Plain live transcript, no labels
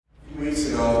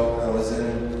was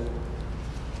in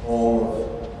home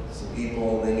of some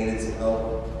people and they needed some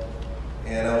help.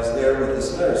 And I was there with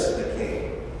this nurse that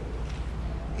came.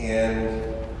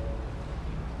 And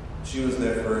she was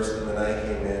there first, and then I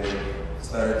came in and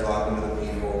started talking to the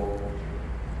people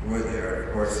who were there.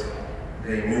 Of course,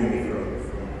 they knew me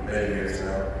from many years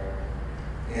now.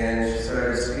 And she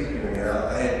started speaking to me.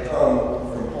 I had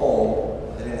come from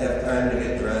home. I didn't have time to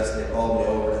get dressed. They called me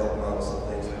over to help them out with some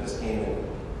things. I just came in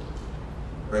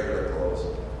regular clothes.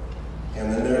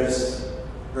 And the nurse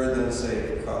heard them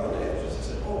say, "Come in." She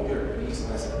said, "Oh, you're a priest."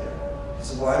 And I said, "Yeah." She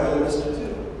said, "Well, I'm a minister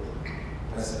too."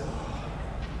 And I said, "Oh."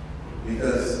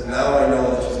 Because now I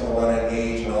know that she's going to want to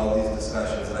engage in all these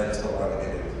discussions that I just don't want to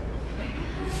get into.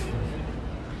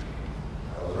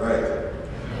 I was right.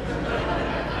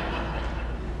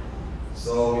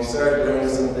 So we started doing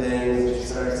some things, and she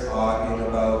started talking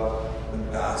about the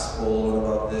gospel and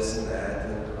about this and that.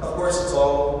 And of course, it's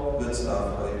all good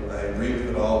stuff. I agree with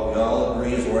it all. We all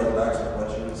agree as Orthodox with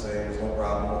what she was saying. There's no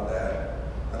problem with that.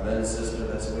 I'm in sister,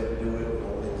 that's the way to do it, and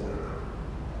all things like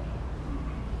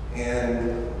that.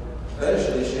 And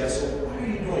eventually she asked, "So why are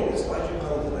you doing this? Why'd you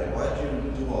come tonight? Why'd you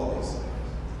do all these things?"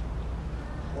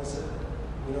 I said,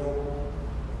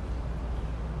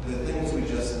 the things we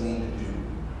just need to do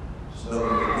so that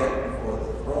when we get before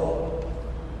the throne,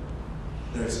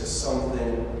 there's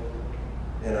something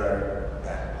in our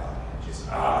back pocket. Just,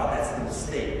 that's the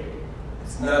mistake.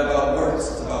 It's not about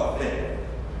works, it's about faith.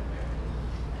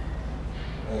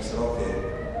 And I said, "Okay,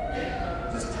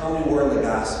 just tell me where in the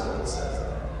gospel it says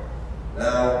that."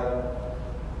 Now,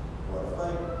 want to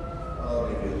fight? I'll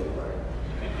give you a little fight.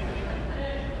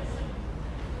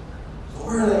 So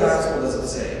where in the gospel does it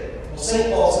say? Well,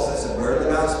 St. Paul says, I said, where in the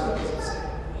gospel does it say?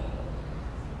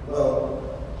 Well,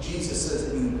 Jesus says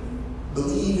that you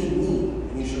believe in me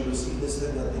and you shall receive this, that,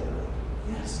 and that thing.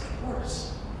 Yes, of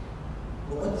course.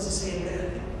 But what does it say in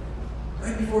Matthew?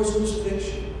 Right before his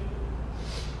crucifixion.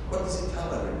 What does he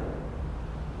tell everyone?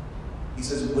 He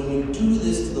says, "When you do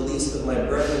this to the least of my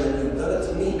brethren, then you've done it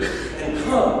to me, and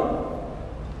come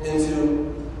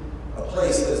into a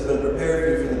place that has been prepared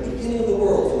for you from the beginning of the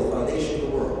world, from the foundation of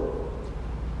the world."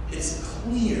 It's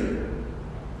clear.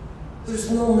 There's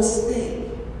no mistake.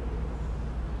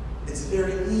 It's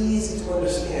very easy to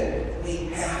understand.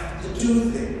 We have to do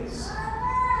things.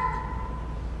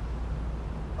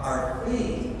 Our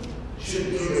faith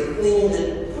should be the thing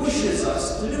that pushes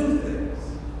us to do things.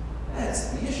 That's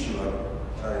the issue I'm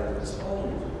trying to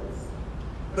respond to.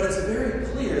 But it's very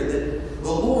clear that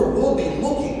the Lord will be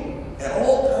looking at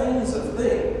all kinds of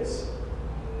things.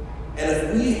 And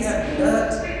if we have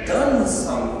not done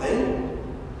something,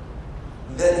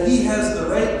 then he has the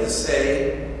right to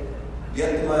say,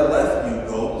 "Get to my left, you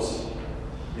goats,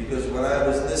 because when I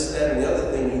was this, that, and the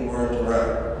other thing, you weren't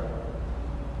around."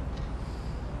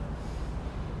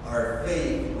 Our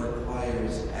faith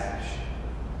requires action.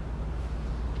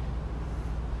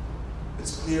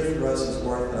 It's clear for us as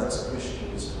Orthodox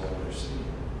Christians to understand.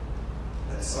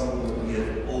 That's something that we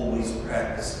have always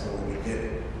practiced from the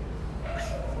beginning.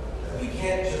 That we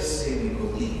can't just say we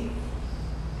believe,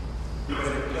 but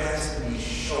it has to be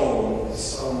shown in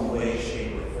some way,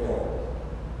 shape, or form.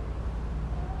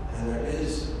 And there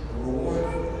is a reward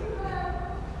for that.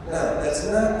 Now, that's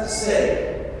not to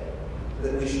say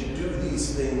that we should do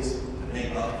these things to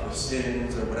make up for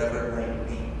sins or whatever it might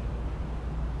be.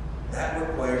 That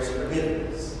requires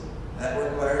forgiveness. That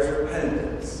requires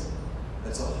repentance.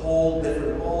 That's a whole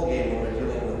different ballgame when we're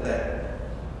dealing with that.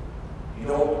 You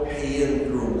don't pay in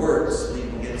through works so you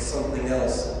can get something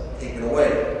else taken away.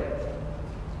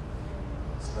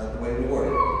 It's not the way we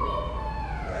work.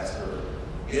 We ask for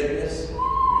forgiveness, we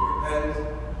repent,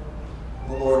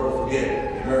 the Lord will forgive,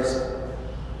 be merciful.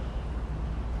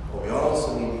 But we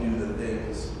also need to do the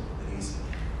things that he's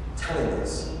telling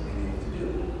us we need to do.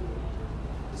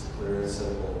 It's clear and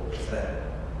simple as that.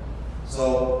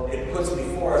 So it puts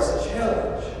before us a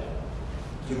challenge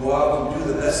to go out and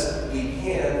do the best that we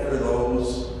can for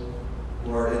those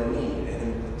who are in need, and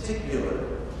in particular,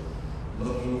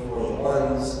 looking for the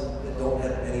ones that don't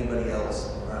have anybody else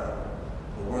around,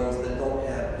 the ones that don't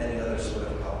have any other sort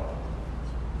of help.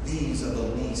 These are the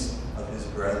least of his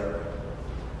brethren.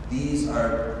 These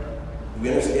are, do we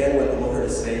understand what the Lord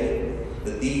is saying?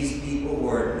 That these people who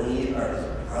are in need are his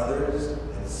brothers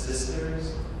and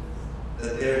sisters,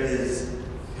 that they're his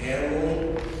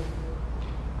family,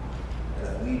 and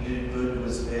if we do good to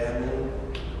his family,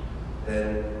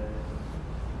 then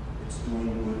it's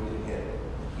doing good to him.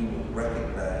 He will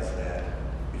recognize that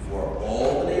before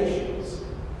all the nations.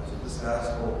 That's what this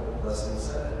gospel lesson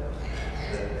said.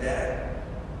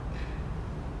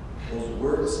 Those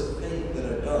works of faith that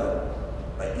are done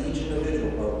by each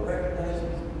individual will recognize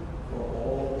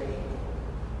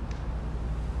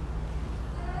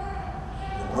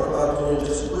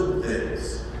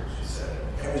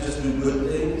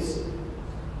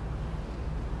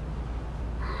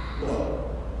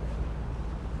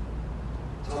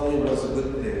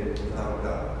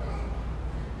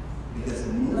Because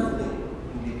nothing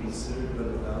can be considered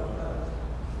good without God.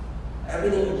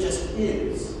 Everything just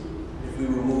is if we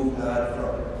remove God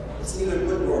from it. It's neither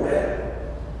good nor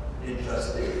bad. It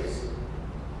just is.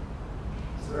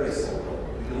 It's very simple.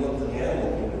 We can look to the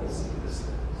animal kingdom and see these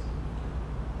things.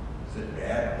 Is it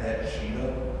bad that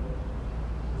cheetah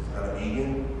is not a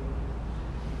vegan?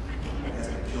 It has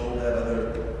to kill that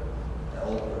other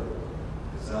elk or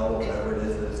gazelle, whatever it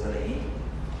is that it's going to eat.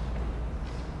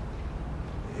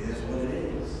 It is what it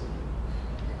is.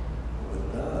 But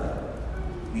with God,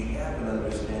 we have an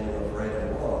understanding of right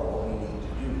and wrong, what we need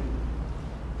to do.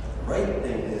 The right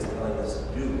thing is telling us to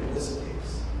do in this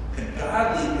case. The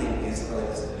godly thing is telling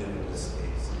us to do in this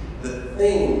case. The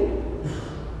thing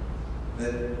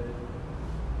that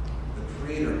the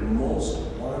Creator most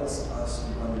wants us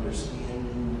to understand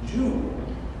and do